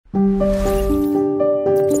Today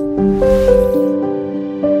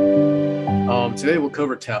we'll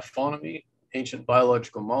cover taphonomy, ancient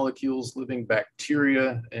biological molecules, living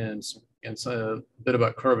bacteria, and a bit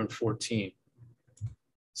about carbon-14.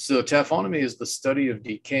 So taphonomy is the study of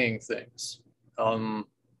decaying things.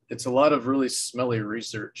 It's a lot of really smelly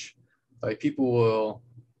research. Like people will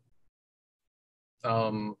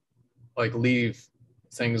like leave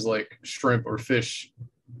things like shrimp or fish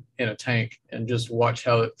in a tank and just watch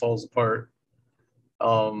how it falls apart.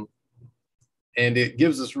 And it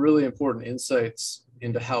gives us really important insights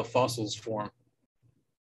into how fossils form.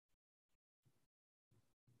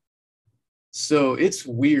 So it's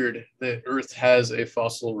weird that Earth has a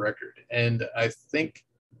fossil record, and I think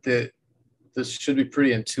that this should be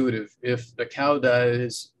pretty intuitive. If a cow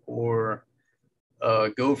dies or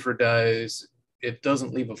a gopher dies, it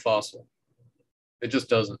doesn't leave a fossil. It just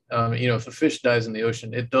doesn't. If a fish dies in the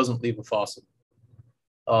ocean, it doesn't leave a fossil.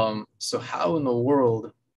 So how in the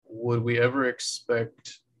world would we ever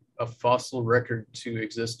expect a fossil record to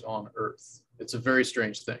exist on Earth? It's a very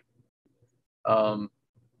strange thing.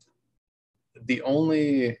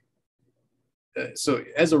 So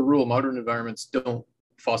as a rule, modern environments don't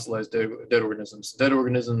fossilize dead organisms. Dead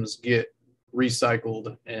organisms get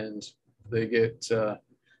recycled, and they get the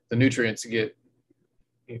nutrients get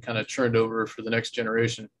kind of churned over for the next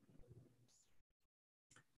generation.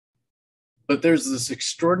 But there's this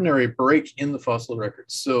extraordinary break in the fossil record.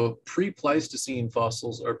 So pre-Pleistocene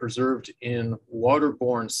fossils are preserved in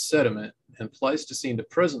waterborne sediment, and Pleistocene to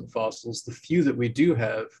present fossils, the few that we do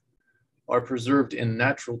have, are preserved in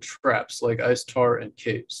natural traps like ice tar and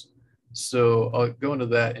caves. So I'll go into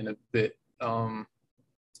that in a bit.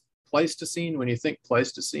 Pleistocene, when you think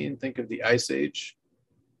Pleistocene, think of the Ice Age,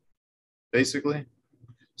 basically.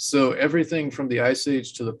 So everything from the Ice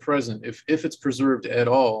Age to the present, if it's preserved at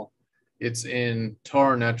all, it's in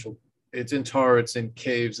tar, it's in tar, it's in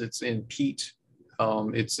caves, it's in peat,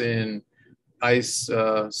 it's in ice.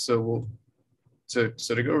 So to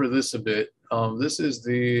go over this a bit, this is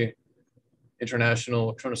the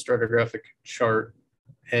International Chronostratigraphic Chart,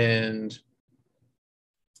 and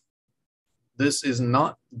this is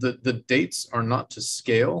not, the dates are not to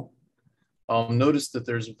scale. Notice that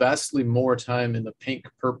there's vastly more time in the pink,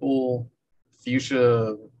 purple,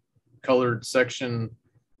 fuchsia colored section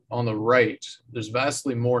on the right. There's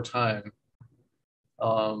vastly more time,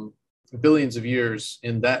 billions of years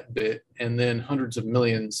in that bit, and then hundreds of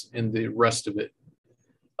millions in the rest of it.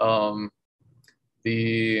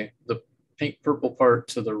 The pink purple part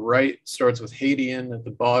to the right starts with Hadean at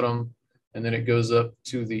the bottom, and then it goes up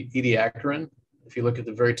to the Ediacaran. If you look at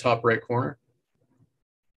the very top right corner,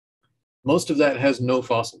 most of that has no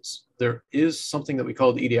fossils. There is something that we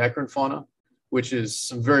call the Ediacaran fauna, which is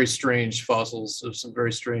some very strange fossils of some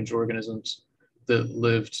very strange organisms that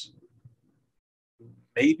lived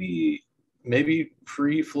maybe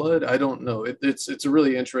pre-flood. I don't know. It's a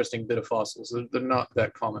really interesting bit of fossils. They're not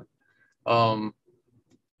that common.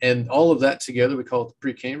 And all of that together, we call it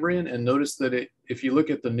the Precambrian. And notice that if you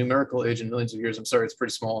look at the numerical age in millions of years, I'm sorry, it's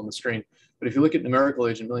pretty small on the screen, but if you look at numerical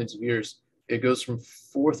age in millions of years, it goes from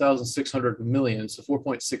 4,600 million, so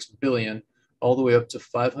 4.6 billion, all the way up to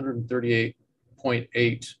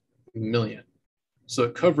 538.8 million. So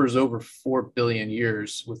it covers over 4 billion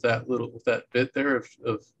years with that bit there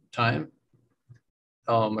of time,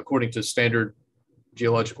 according to standard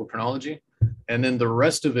geological chronology. And then the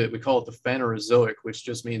rest of it, we call it the Phanerozoic, which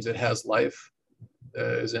just means it has life,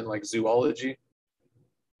 as in like zoology.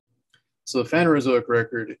 So the Phanerozoic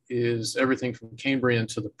record is everything from Cambrian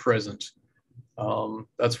to the present.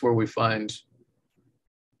 That's where we find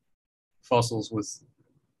fossils with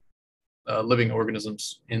living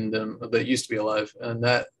organisms in them that used to be alive. And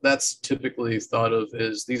that's typically thought of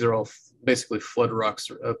as, these are all basically flood rocks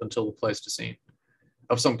up until the Pleistocene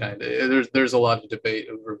of some kind. There's a lot of debate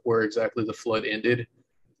over where exactly the flood ended.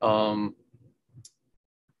 So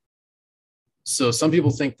some people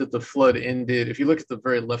think that the flood ended, if you look at the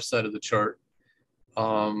very left side of the chart,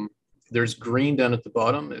 there's green down at the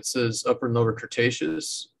bottom. It says Upper and Lower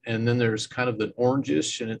Cretaceous, and then there's kind of the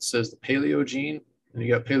orangish, and it says the Paleogene, and you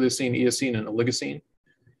got Paleocene, Eocene, and Oligocene.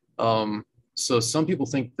 So some people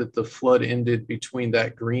think that the flood ended between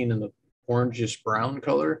that green and the orangish brown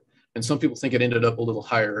color, and some people think it ended up a little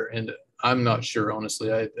higher, and I'm not sure,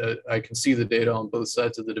 honestly. I can see the data on both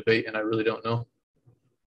sides of the debate, and I really don't know.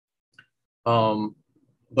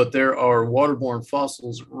 But there are waterborne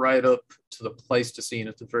fossils right up to the Pleistocene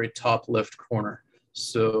at the very top left corner.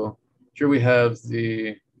 So here we have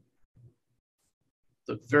the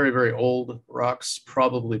very, very old rocks,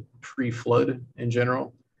 probably pre-flood in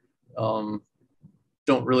general. Don't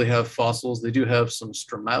don't really have fossils. They do have some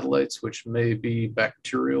stromatolites, which may be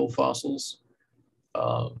bacterial fossils.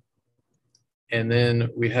 Um, and then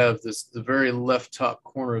we have the very left top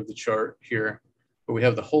corner of the chart here, where we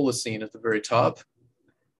have the Holocene at the very top,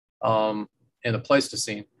 and the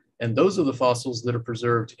Pleistocene. And those are the fossils that are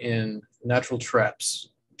preserved in natural traps,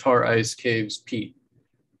 tar ice, caves, peat.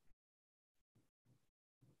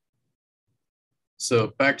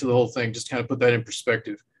 So back to the whole thing, just kind of put that in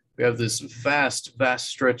perspective. We have this vast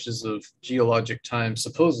stretches of geologic time,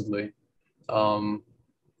 supposedly,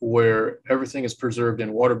 where everything is preserved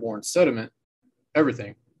in waterborne sediment,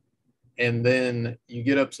 everything. And then you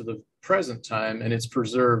get up to the present time and it's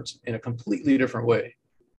preserved in a completely different way.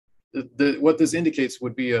 What this indicates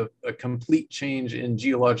would be a complete change in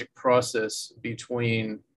geologic process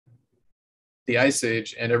between the Ice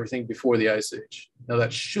Age and everything before the Ice Age. Now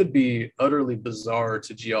that should be utterly bizarre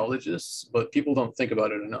to geologists, but people don't think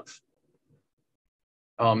about it enough.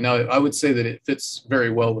 Now I would say that it fits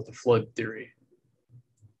very well with the flood theory.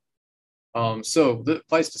 So the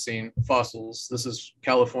Pleistocene fossils, this is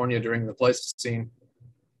California during the Pleistocene.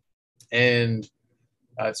 And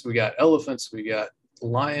so we got elephants, we got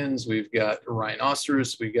lions, we've got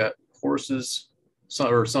rhinoceros, we got horses,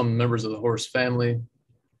 some members of the horse family.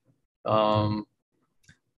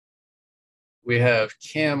 We have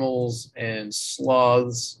camels and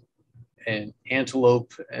sloths and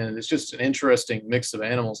antelope, and it's just an interesting mix of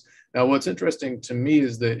animals. Now, what's interesting to me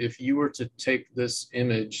is that if you were to take this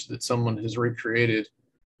image that someone has recreated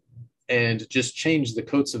and just change the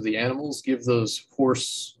coats of the animals, give those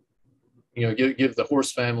horse, give the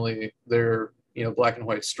horse family their, black and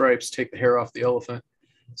white stripes, take the hair off the elephant,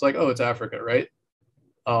 it's like, oh, it's Africa, right?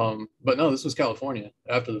 But no, this was California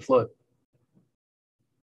after the flood.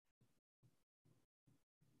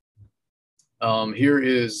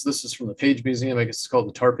 This is from the Page Museum. I guess it's called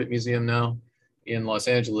the Tar Pit Museum now in Los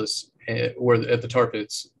Angeles, where at the tar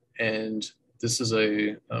pits. And this is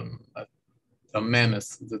a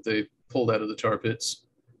mammoth that they pulled out of the tar pits.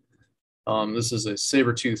 This is a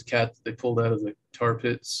saber-toothed cat that they pulled out of the tar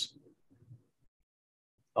pits.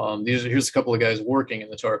 Here's a couple of guys working in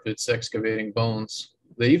the tar pits, excavating bones.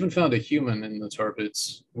 They even found a human in the tar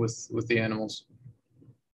pits with the animals.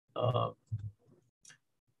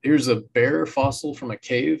 Here's a bear fossil from a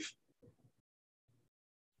cave.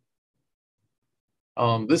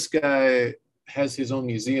 This guy has his own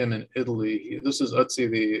museum in Italy. This is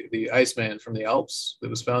Ötzi, the Iceman from the Alps that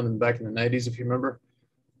was found back in the 90s, if you remember.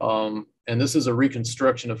 And this is a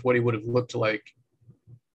reconstruction of what he would have looked like.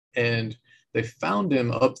 And they found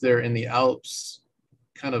him up there in the Alps,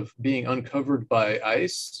 kind of being uncovered by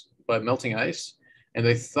ice, by melting ice. And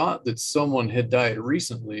they thought that someone had died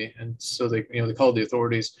recently. And so they called the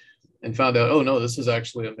authorities and found out, oh no, this is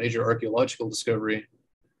actually a major archaeological discovery,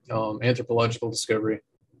 anthropological discovery.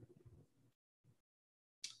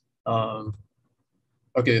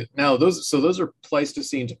 Okay, now those are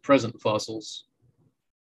Pleistocene to present fossils.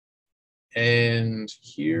 And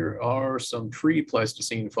here are some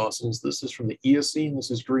pre-Pleistocene fossils. This is from the Eocene. This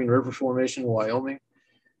is Green River Formation, Wyoming.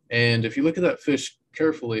 And if you look at that fish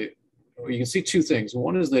carefully, you can see two things.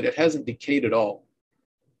 One is that it hasn't decayed at all.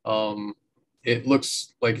 It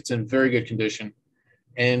looks like it's in very good condition.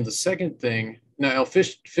 And the second thing, now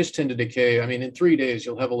fish tend to decay. I mean, in 3 days,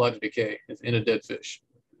 you'll have a lot of decay in a dead fish.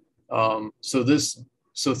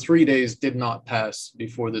 So 3 days did not pass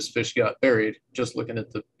before this fish got buried, just looking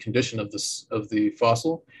at the condition of the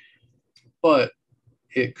fossil. But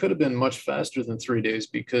it could have been much faster than 3 days,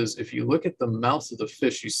 because if you look at the mouth of the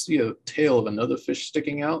fish, you see a tail of another fish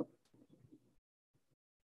sticking out.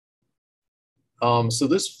 So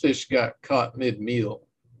this fish got caught mid-meal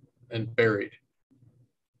and buried.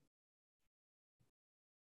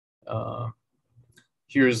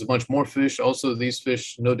 Here's a bunch more fish. Also, these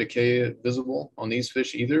fish, no decay visible on these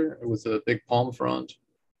fish either, with a big palm frond.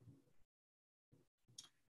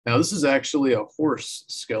 Now, this is actually a horse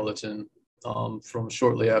skeleton from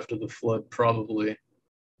shortly after the flood, probably.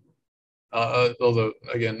 Although,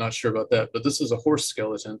 again, not sure about that. But this is a horse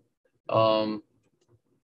skeleton.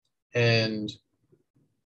 And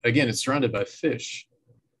again, it's surrounded by fish.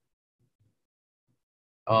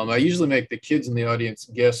 I usually make the kids in the audience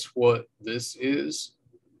guess what this is.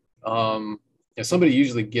 And somebody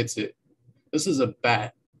usually gets it. This is a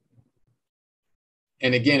bat.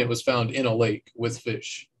 And again, it was found in a lake with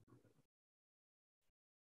fish.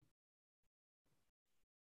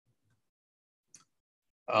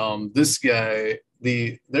 This guy,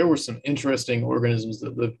 there were some interesting organisms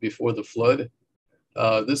that lived before the flood.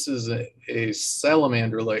 This is a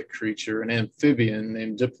salamander-like creature, an amphibian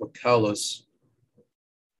named Diplocalus.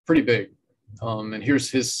 Pretty big. And here's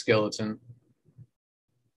his skeleton.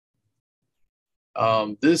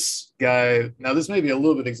 This guy, now this may be a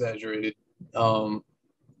little bit exaggerated, um,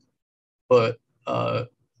 but this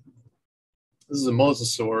is a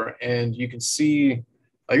mosasaur, and you can see,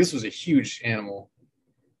 like, this was a huge animal.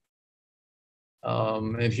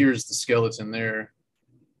 And here's the skeleton there.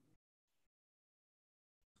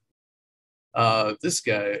 This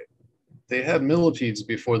guy, they had millipedes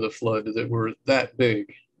before the flood that were that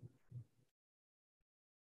big.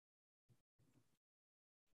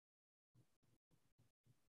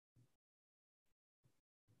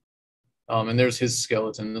 And there's his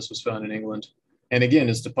skeleton. This was found in England. And again,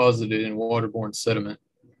 it's deposited in waterborne sediment.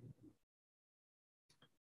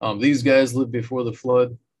 These guys lived before the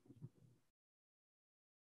flood.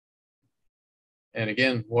 And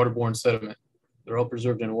again, waterborne sediment. They're all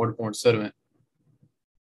preserved in waterborne sediment.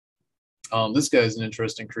 This guy is an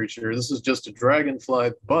interesting creature. This is just a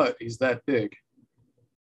dragonfly, but he's that big.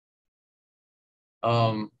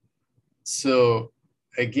 Um, so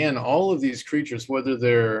again, all of these creatures,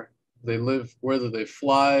 they live, whether they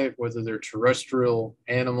fly, whether they're terrestrial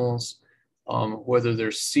animals, whether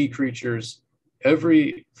they're sea creatures,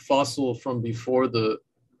 every fossil from before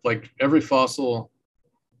every fossil,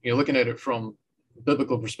 looking at it from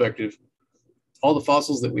biblical perspective, all the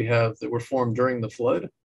fossils that we have that were formed during the flood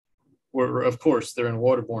were, of course, they're in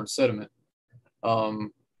waterborne sediment.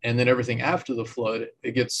 And then everything after the flood,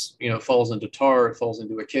 it gets, falls into tar, it falls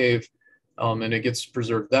into a cave, and it gets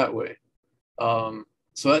preserved that way.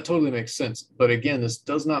 So that totally makes sense. But again, this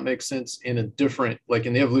does not make sense in a different, like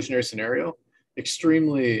in the evolutionary scenario,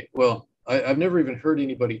 extremely well. I've never even heard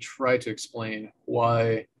anybody try to explain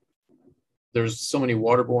why there's so many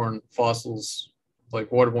waterborne fossils, like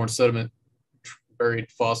waterborne sediment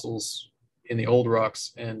buried fossils in the old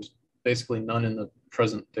rocks, and basically none in the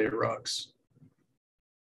present day rocks.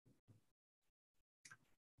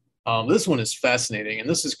 This one is fascinating, and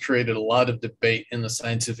this has created a lot of debate in the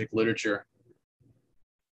scientific literature.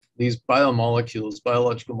 These biomolecules,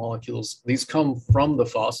 biological molecules, these come from the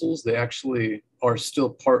fossils. They actually are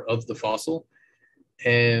still part of the fossil.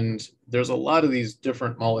 And there's a lot of these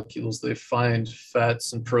different molecules. They find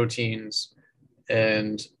fats and proteins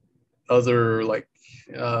and other,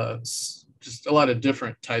 just a lot of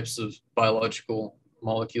different types of biological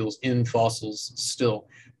molecules in fossils still.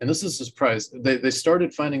 And this is a surprise. They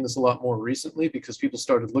started finding this a lot more recently because people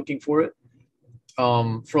started looking for it.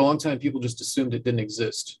 For a long time, people just assumed it didn't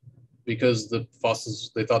exist because they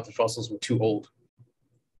thought the fossils were too old.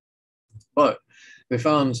 But they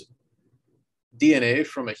found DNA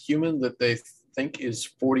from a human that they think is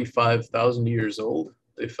 45,000 years old.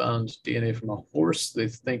 They found DNA from a horse they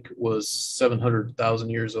think was 700,000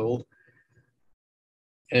 years old.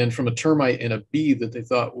 And from a termite and a bee that they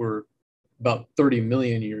thought were about 30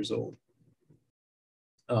 million years old.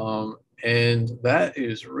 And that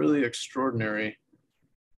is really extraordinary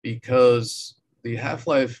because the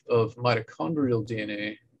half-life of mitochondrial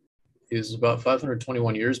DNA is about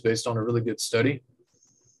 521 years based on a really good study.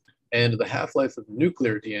 And the half-life of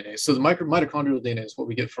nuclear DNA, so the mitochondrial DNA is what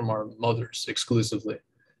we get from our mothers exclusively.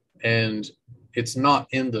 And it's not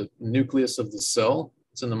in the nucleus of the cell,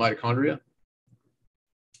 it's in the mitochondria.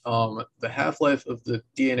 The half-life of the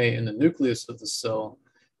DNA in the nucleus of the cell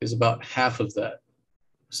is about half of that.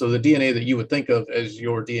 So the DNA that you would think of as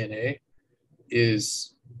your DNA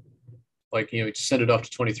is like, you send it off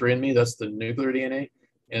to 23andMe, that's the nuclear DNA.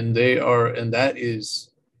 And it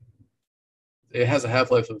has a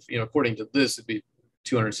half-life of, according to this, it'd be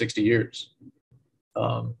 260 years.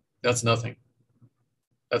 That's nothing.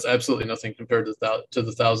 That's absolutely nothing compared to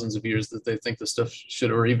the thousands of years that they think this stuff should,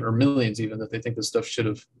 or millions even, that they think this stuff should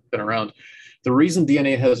have been around. The reason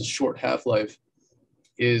DNA has a short half-life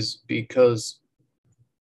is because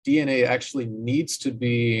DNA actually needs to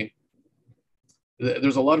be,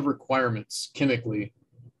 there's a lot of requirements chemically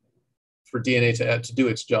for DNA to do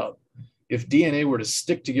its job. If DNA were to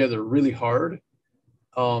stick together really hard,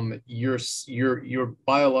 the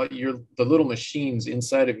little machines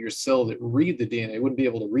inside of your cell that read the DNA wouldn't be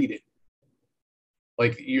able to read it.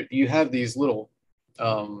 Like you have these little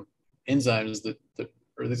enzymes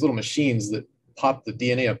or these little machines that pop the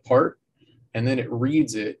DNA apart, and then it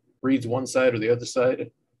reads one side or the other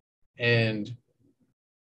side, and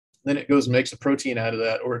then it goes and makes a protein out of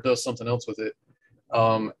that, or it does something else with it.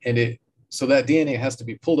 So that DNA has to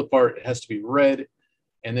be pulled apart, it has to be read,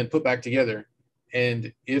 and then put back together.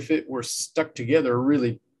 And if it were stuck together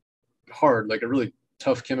really hard, like a really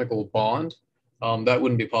tough chemical bond, that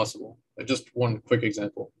wouldn't be possible. Just one quick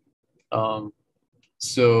example.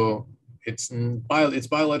 So it's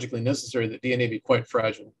biologically necessary that DNA be quite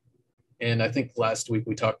fragile. And I think last week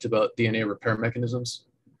we talked about DNA repair mechanisms.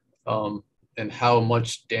 and how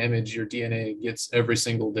much damage your DNA gets every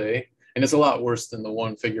single day. And it's a lot worse than the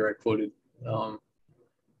one figure I quoted. Um,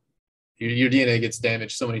 your DNA gets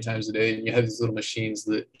damaged so many times a day, and you have these little machines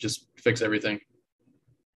that just fix everything.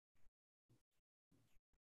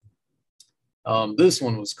 This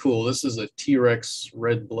one was cool. This is a T-Rex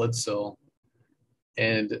red blood cell.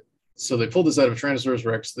 And so they pulled this out of a Tyrannosaurus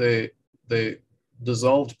Rex. They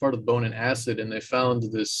dissolved part of the bone in acid, and they found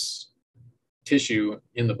this tissue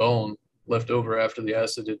in the bone left over after the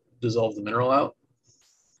acid had dissolved the mineral out.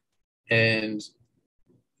 And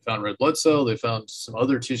found red blood cell. They found some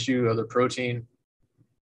other tissue, other protein.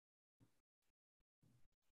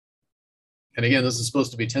 And again, this is supposed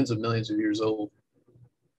to be tens of millions of years old.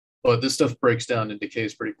 But this stuff breaks down and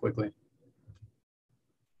decays pretty quickly.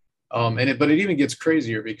 But it even gets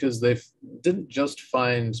crazier because they didn't just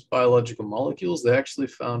find biological molecules, they actually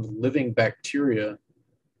found living bacteria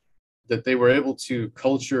that they were able to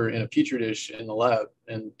culture in a petri dish in the lab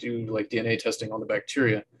and do like DNA testing on the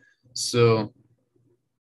bacteria. So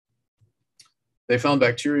they found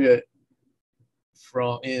bacteria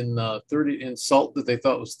in salt that they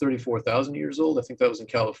thought was 34,000 years old. I think that was in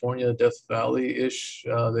California, Death Valley-ish.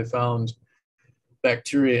 They found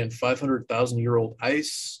bacteria in 500,000-year-old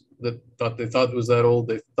ice that they thought was that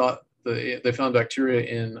old. They found bacteria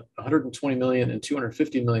in 120 million and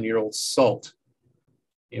 250 million year old salt,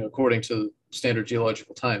 according to standard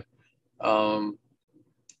geological time.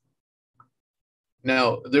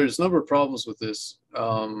 Now, there's a number of problems with this.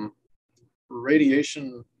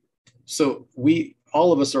 Radiation. So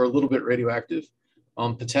all of us are a little bit radioactive.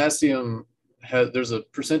 Potassium there's a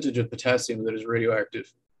percentage of potassium that is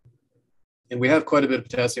radioactive. And we have quite a bit of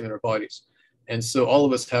potassium in our bodies. And so all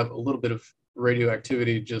of us have a little bit of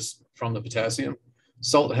radioactivity just from the potassium.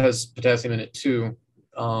 Salt has potassium in it too.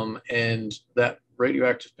 And that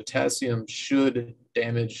radioactive potassium should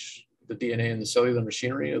damage the DNA and the cellular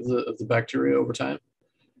machinery of the bacteria over time.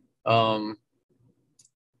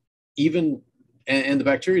 And the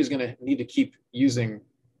bacteria is going to need to keep using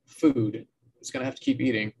food. It's going to have to keep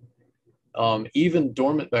eating. Even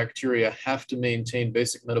dormant bacteria have to maintain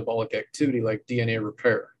basic metabolic activity like DNA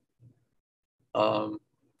repair. And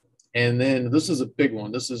then this is a big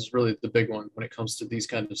one. This is really the big one when it comes to these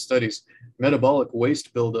kinds of studies. Metabolic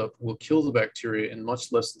waste buildup will kill the bacteria in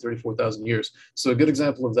much less than 34,000 years. So a good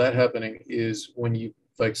example of that happening is when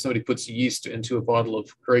somebody puts yeast into a bottle of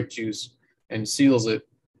grape juice and seals it,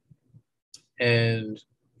 and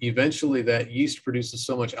eventually that yeast produces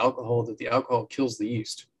so much alcohol that the alcohol kills the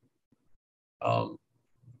yeast.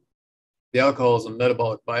 The alcohol is a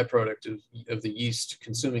metabolic byproduct of the yeast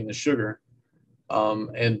consuming the sugar.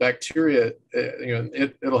 And bacteria,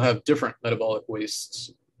 it'll have different metabolic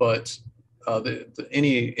wastes, but the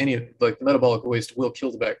metabolic waste will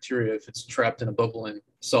kill the bacteria if it's trapped in a bubble in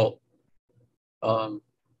salt. And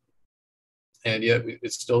yet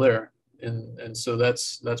it's still there. And so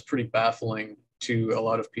that's pretty baffling to a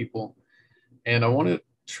lot of people. And I want to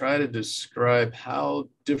try to describe how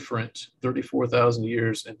different 34,000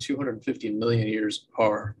 years and 250 million years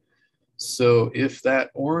are. So if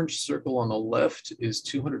that orange circle on the left is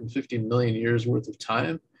 250 million years worth of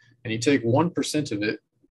time, and you take 1% of it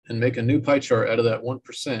and make a new pie chart out of that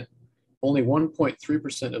 1%, only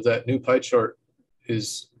 1.3% of that new pie chart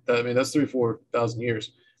that's 34,000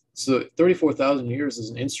 years. So 34,000 years is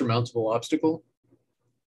an insurmountable obstacle.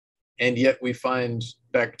 And yet we find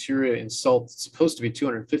bacteria in salt that's supposed to be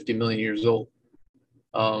 250 million years old.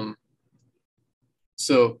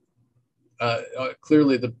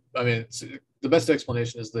 Clearly, the best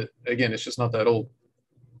explanation is that, again, it's just not that old.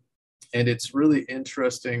 And it's really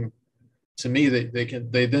interesting to me that they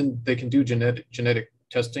can do genetic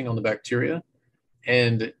testing on the bacteria,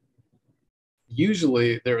 and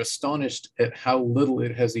usually they're astonished at how little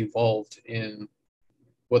it has evolved in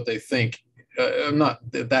what they think. Not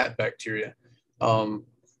that bacteria,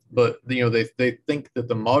 but they think that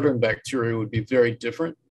the modern bacteria would be very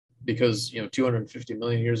different because 250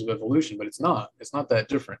 million years of evolution, but it's not that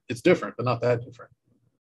different. It's different, but not that different.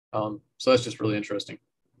 So that's just really interesting.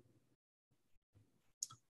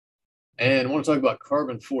 And I want to talk about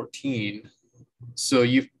carbon-14. So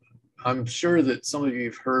I'm sure that some of you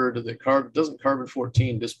have heard that doesn't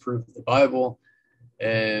carbon-14 disprove the Bible,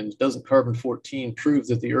 and doesn't carbon-14 prove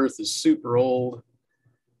that the Earth is super old?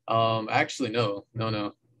 Actually, no.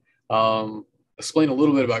 Explain a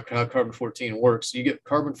little bit about how carbon-14 works. You get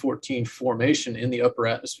carbon-14 formation in the upper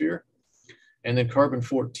atmosphere, and then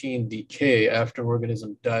carbon-14 decay after an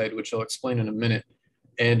organism died, which I'll explain in a minute.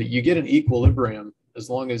 And you get an equilibrium as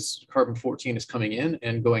long as carbon-14 is coming in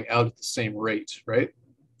and going out at the same rate, right?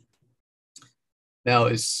 Now,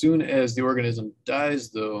 as soon as the organism dies,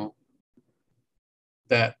 though,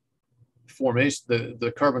 that formation,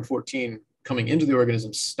 the carbon-14 coming into the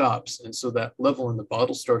organism stops. And so that level in the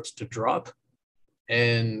bottle starts to drop.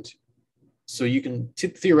 And so you can,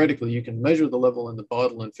 theoretically, you can measure the level in the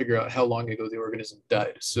bottle and figure out how long ago the organism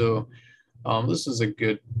died. So this is a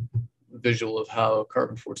good visual of how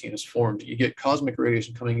carbon-14 is formed. You get cosmic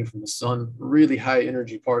radiation coming in from the sun, really high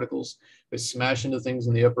energy particles. They smash into things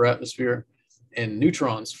in the upper atmosphere, and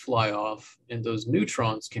neutrons fly off, and those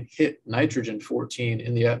neutrons can hit nitrogen-14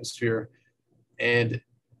 in the atmosphere. And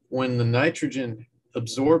when the nitrogen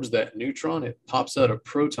absorbs that neutron, it pops out a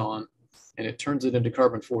proton, and it turns it into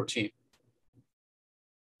carbon-14.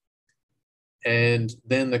 And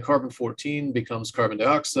then the carbon-14 becomes carbon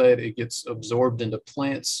dioxide. It gets absorbed into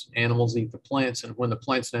plants. Animals eat the plants. And when the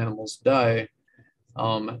plants and animals die,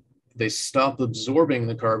 they stop absorbing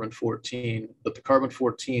the carbon-14, but the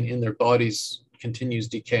carbon-14 in their bodies continues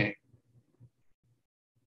decaying.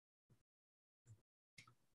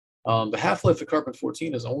 The half-life of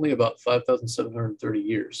carbon-14 is only about 5,730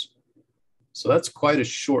 years. So that's quite a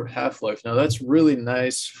short half-life. Now that's really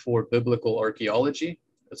nice for biblical archaeology.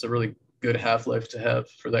 That's a really good half-life to have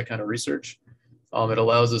for that kind of research. It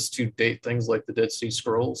allows us to date things like the Dead Sea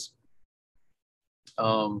Scrolls.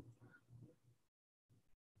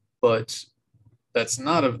 But that's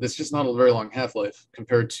just not a very long half-life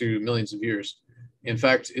compared to millions of years. In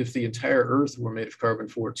fact, if the entire Earth were made of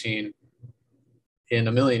carbon-14, in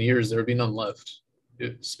a million years, there would be none left.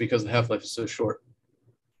 It's because the half-life is so short.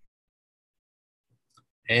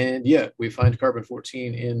 And yeah, we find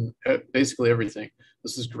carbon-14 in basically everything.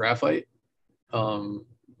 This is graphite.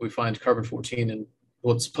 We find carbon-14 in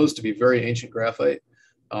what's supposed to be very ancient graphite.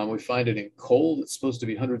 We find it in coal that's supposed to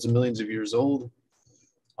be hundreds of millions of years old.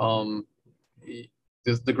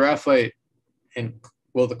 The graphite and,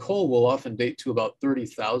 well, the coal will often date to about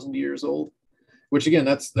 30,000 years old, which again,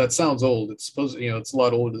 that sounds old. It's supposed, it's a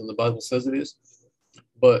lot older than the Bible says it is.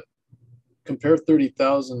 But compare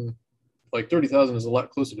 30,000, like 30,000 is a lot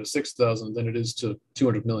closer to 6,000 than it is to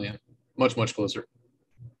 200 million, much, much closer.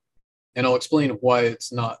 And I'll explain why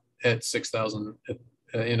it's not at 6,000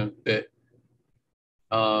 in a bit.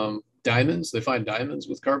 Diamonds, they find diamonds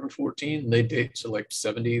with carbon-14. They date to like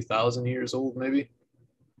 70,000 years old, maybe.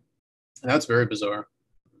 And that's very bizarre.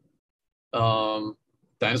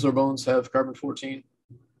 Dinosaur bones have carbon-14.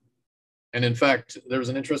 And in fact, there was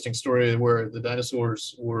an interesting story where the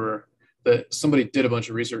dinosaurs that somebody did a bunch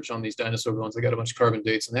of research on these dinosaur bones. They got a bunch of carbon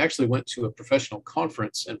dates, and they actually went to a professional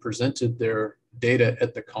conference and presented their data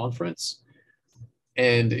at the conference.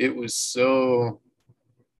 And it was so,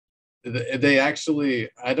 they actually,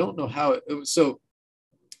 I don't know how it was. So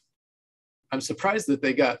I'm surprised that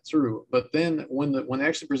they got through, but then when they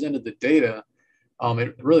actually presented the data,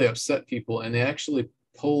 it really upset people. And they actually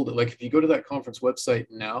pulled, like, if you go to that conference website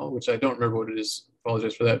now, which I don't remember what it is,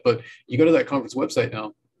 apologize for that, but you go to that conference website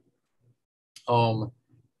now,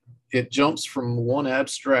 it jumps from one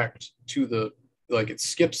abstract to it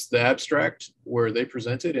skips the abstract where they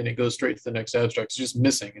presented, and it goes straight to the next abstract. It's just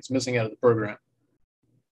missing. It's missing out of the program.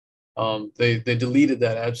 They deleted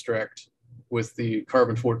that abstract with the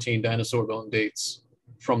carbon-14 dinosaur bone dates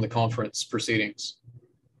from the conference proceedings.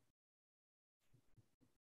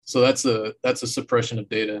 So that's a suppression of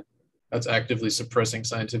data. That's actively suppressing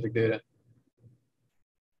scientific data.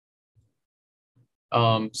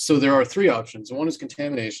 So there are three options. One is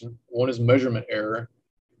contamination, one is measurement error.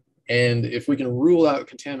 And if we can rule out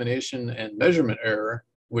contamination and measurement error,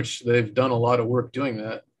 which they've done a lot of work doing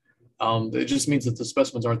that, it just means that the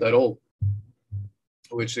specimens aren't that old,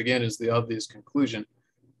 which again is the obvious conclusion.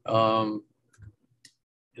 Now,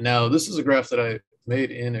 this is a graph that I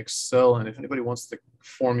made in Excel, and if anybody wants the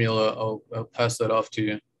formula, I'll pass that off to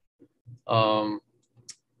you.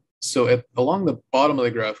 So along the bottom of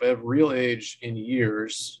the graph, I have real age in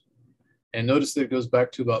years, and notice that it goes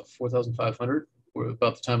back to about 4,500, or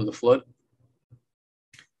about the time of the flood.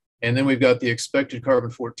 And then we've got the expected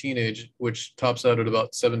carbon-14 age, which tops out at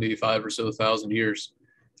about 75 or so thousand years.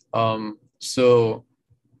 So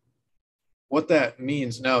what that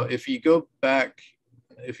means now, if you go back,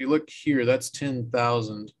 if you look here, that's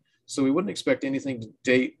 10,000. So we wouldn't expect anything to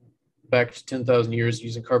date back to 10,000 years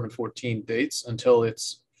using carbon-14 dates until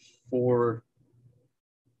it's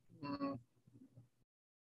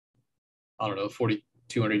I don't know,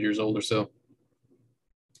 4,200 years old or so.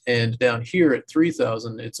 And down here at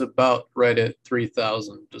 3,000, it's about right at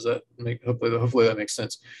 3,000. Does that make, hopefully that makes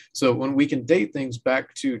sense. So when we can date things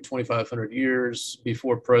back to 2,500 years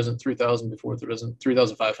before present, 3,000 before present,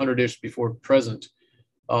 3,500-ish before present,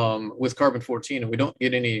 with carbon-14, and we don't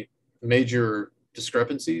get any major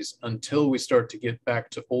discrepancies until we start to get back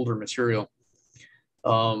to older material.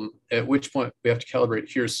 At which point we have to calibrate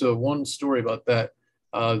here. So one story about that,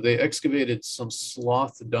 they excavated some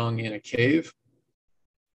sloth dung in a cave,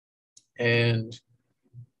 and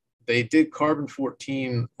they did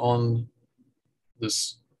carbon-14 on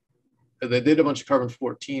this. They did a bunch of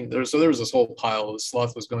carbon-14. So there was this whole pile. The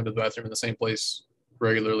sloth was going to the bathroom in the same place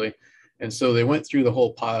regularly. And so they went through the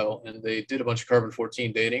whole pile and they did a bunch of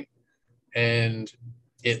carbon-14 dating. And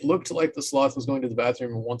it looked like the sloth was going to the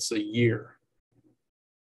bathroom once a year.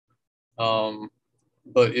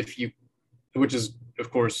 But if you, which is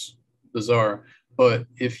of course bizarre, but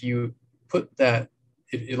if you put that,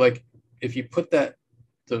 if you put that,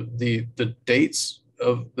 the dates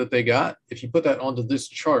of that they got, if you put that onto this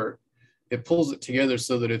chart, it pulls it together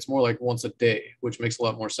so that it's more like once a day, which makes a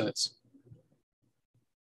lot more sense.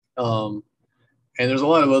 And there's a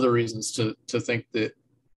lot of other reasons to think that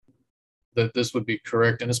this would be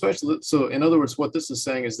correct. And especially, so in other words, what this is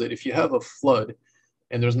saying is that if you have a flood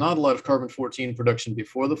and there's not a lot of carbon-14 production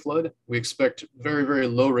before the flood, we expect very, very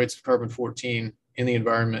low rates of carbon-14 in the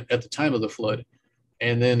environment at the time of the flood.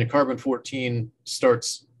 And then the carbon-14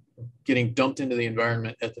 starts getting dumped into the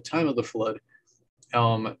environment at the time of the flood.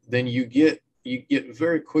 Then you get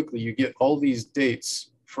very quickly, you get all these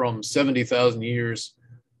dates from 70,000 years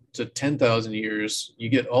to 10,000 years. You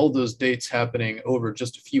get all those dates happening over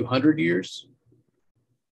just a few hundred years.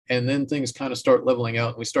 And then things kind of start leveling out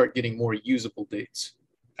and we start getting more usable dates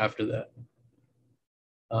after that.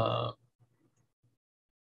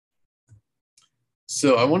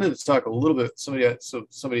 So I wanted to talk a little bit,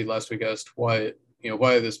 somebody last week asked why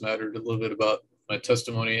this mattered, a little bit about my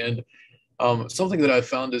testimony. And something that I've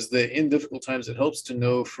found is that in difficult times, it helps to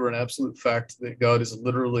know for an absolute fact that God is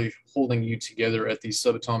literally holding you together at the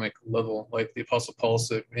subatomic level. Like the Apostle Paul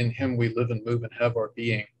said, in him we live and move and have our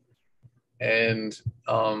being. And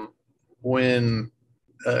when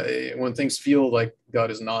things feel like God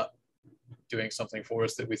is not doing something for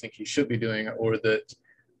us that we think he should be doing, or that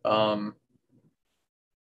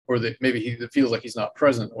maybe it feels like he's not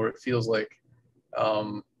present, or it feels like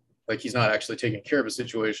he's not actually taking care of a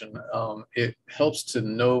situation, it helps to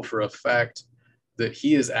know for a fact that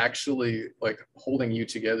he is actually like holding you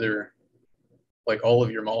together, like all of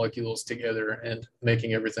your molecules together and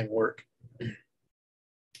making everything work.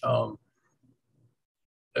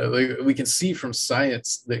 We can see from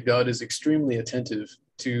science that God is extremely attentive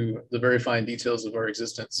to the very fine details of our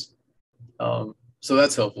existence. So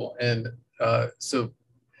that's helpful. And so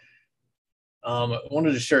I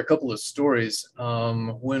wanted to share a couple of stories.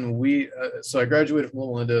 So I graduated from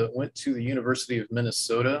Loma Linda, went to the University of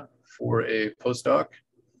Minnesota for a postdoc,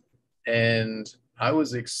 and I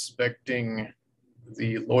was expecting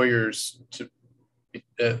the lawyers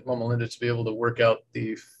at Loma Linda to be able to work out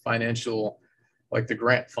the financial, like the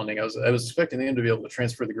grant funding. I was expecting them to be able to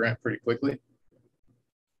transfer the grant pretty quickly,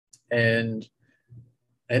 and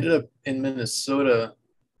I ended up in Minnesota.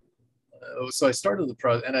 So I started the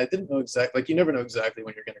process, and I didn't know exactly, like you never know exactly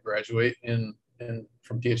when you're going to graduate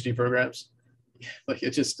from PhD programs. Like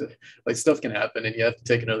it just, like stuff can happen and you have to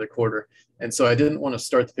take another quarter. And so I didn't want to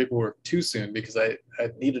start the paperwork too soon because I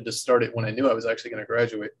needed to start it when I knew I was actually going to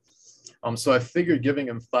graduate. So I figured giving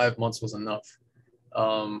him 5 months was enough.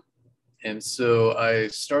 And so I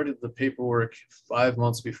started the paperwork 5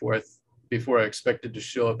 months before I expected to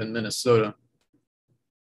show up in Minnesota.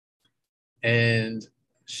 And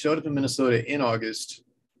showed up in Minnesota in August,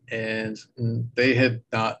 and they had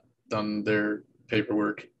not done their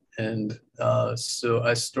paperwork. And so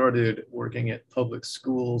I started working at public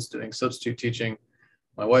schools, doing substitute teaching.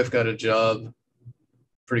 My wife got a job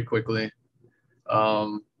pretty quickly.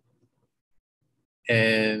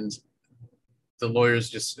 And the lawyers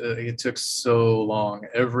just, it took so long.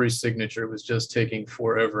 Every signature was just taking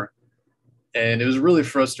forever. And it was really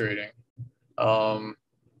frustrating.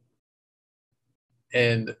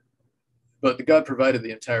 But God provided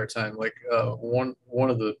the entire time. Like one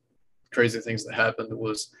of the crazy things that happened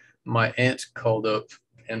was my aunt called up,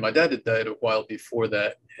 and my dad had died a while before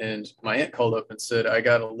that. And my aunt called up and said, I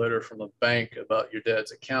got a letter from the bank about your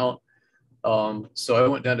dad's account. So I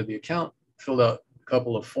went down to the account, filled out a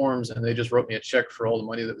couple of forms, and they just wrote me a check for all the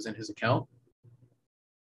money that was in his account.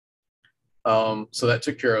 So that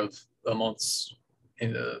took care of a month's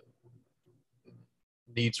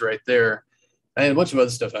needs right there. And a bunch of other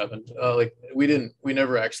stuff happened. Like we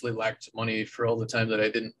never actually lacked money for all the time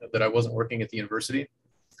that I wasn't working at the university.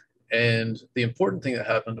 And the important thing that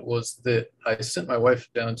happened was that I sent my wife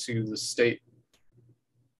down to the state,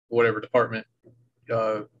 whatever department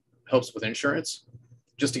helps with insurance,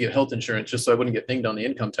 just to get health insurance, just so I wouldn't get dinged on the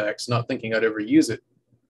income tax, not thinking I'd ever use it.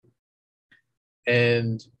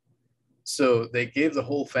 And so they gave the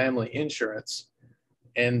whole family insurance.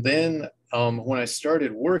 And then when I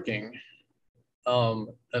started working, and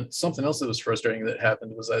something else that was frustrating that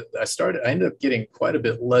happened was I ended up getting quite a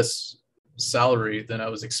bit less salary than I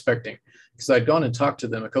was expecting, because I'd gone and talked to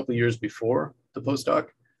them a couple of years before the postdoc,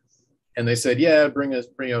 and they said, yeah, bring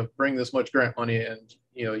this much grant money, and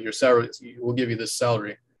your salary, we'll give you this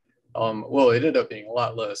salary. Well, it ended up being a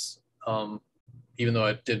lot less, even though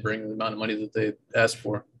I did bring the amount of money that they asked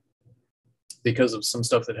for. Because of some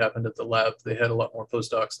stuff that happened at the lab, they had a lot more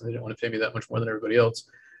postdocs, and they didn't want to pay me that much more than everybody else.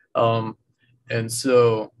 And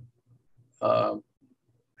so,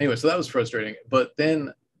 anyway, so that was frustrating. But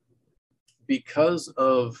then, because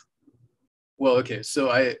of, well, okay,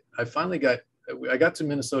 so I finally I got to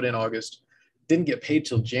Minnesota in August, didn't get paid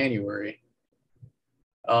till January,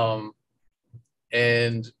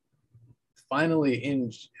 and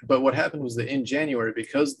finally but what happened was that in January,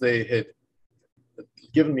 because they had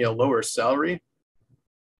given me a lower salary,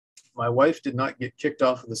 my wife did not get kicked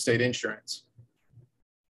off of the state insurance.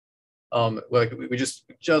 Like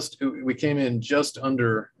we came in just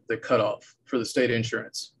under the cutoff for the state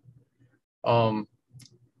insurance.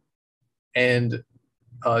 And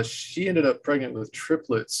she ended up pregnant with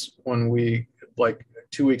triplets when like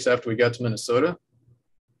 2 weeks after we got to Minnesota.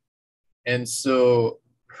 And so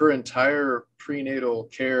her entire prenatal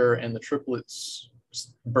care and the triplets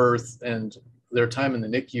birth and their time in the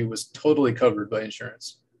NICU was totally covered by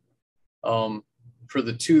insurance. For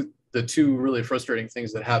the two really frustrating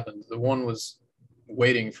things that happened, the one was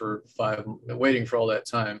waiting for all that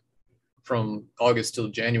time from August till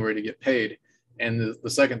January to get paid. And the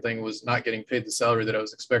second thing was not getting paid the salary that I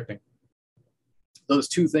was expecting. Those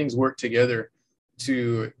two things worked together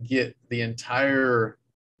to get the entire,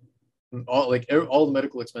 all the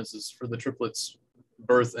medical expenses for the triplets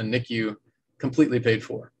birth and NICU completely paid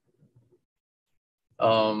for.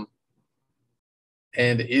 And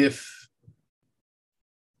it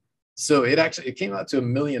came out to $1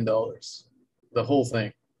 million, the whole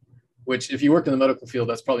thing, which if you work in the medical field,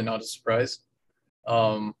 that's probably not a surprise.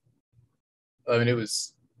 I mean, it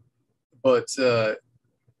was, but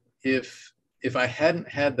if I hadn't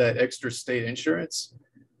had that extra state insurance,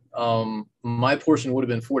 my portion would have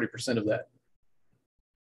been 40% of that.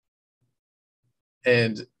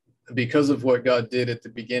 And because of what God did at the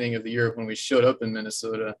beginning of the year when we showed up in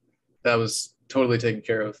Minnesota, that was totally taken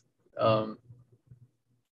care of.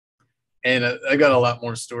 And I got a lot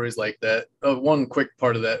more stories like that. One quick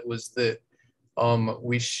part of that was that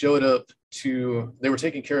we showed up they were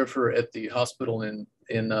taking care of her at the hospital in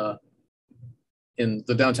the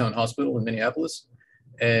downtown hospital in Minneapolis.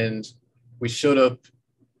 And we showed up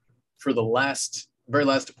for the very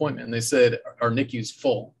last appointment, and they said, our NICU's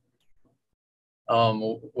full.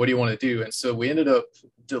 What do you want to do? And so we ended up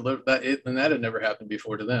and that had never happened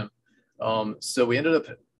before to them. So we ended up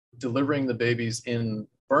delivering the babies in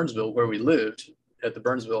Burnsville, where we lived, at the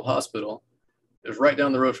Burnsville hospital. It was right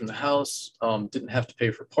down the road from the house, didn't have to pay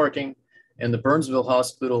for parking. And the Burnsville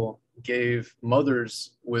hospital gave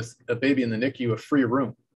mothers with a baby in the NICU a free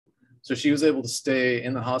room. So she was able to stay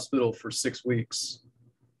in the hospital for 6 weeks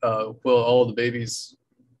while all the babies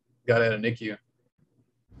got out of NICU.